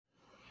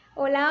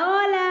Hola,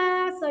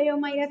 hola, soy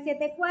Mayita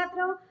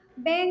 74.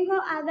 Vengo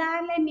a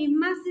darle mis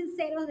más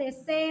sinceros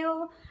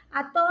deseos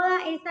a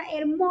toda esta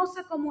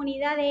hermosa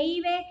comunidad de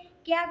IBE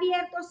que ha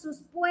abierto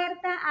sus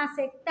puertas a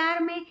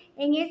aceptarme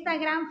en esta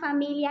gran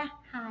familia.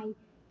 Hi.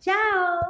 Chao.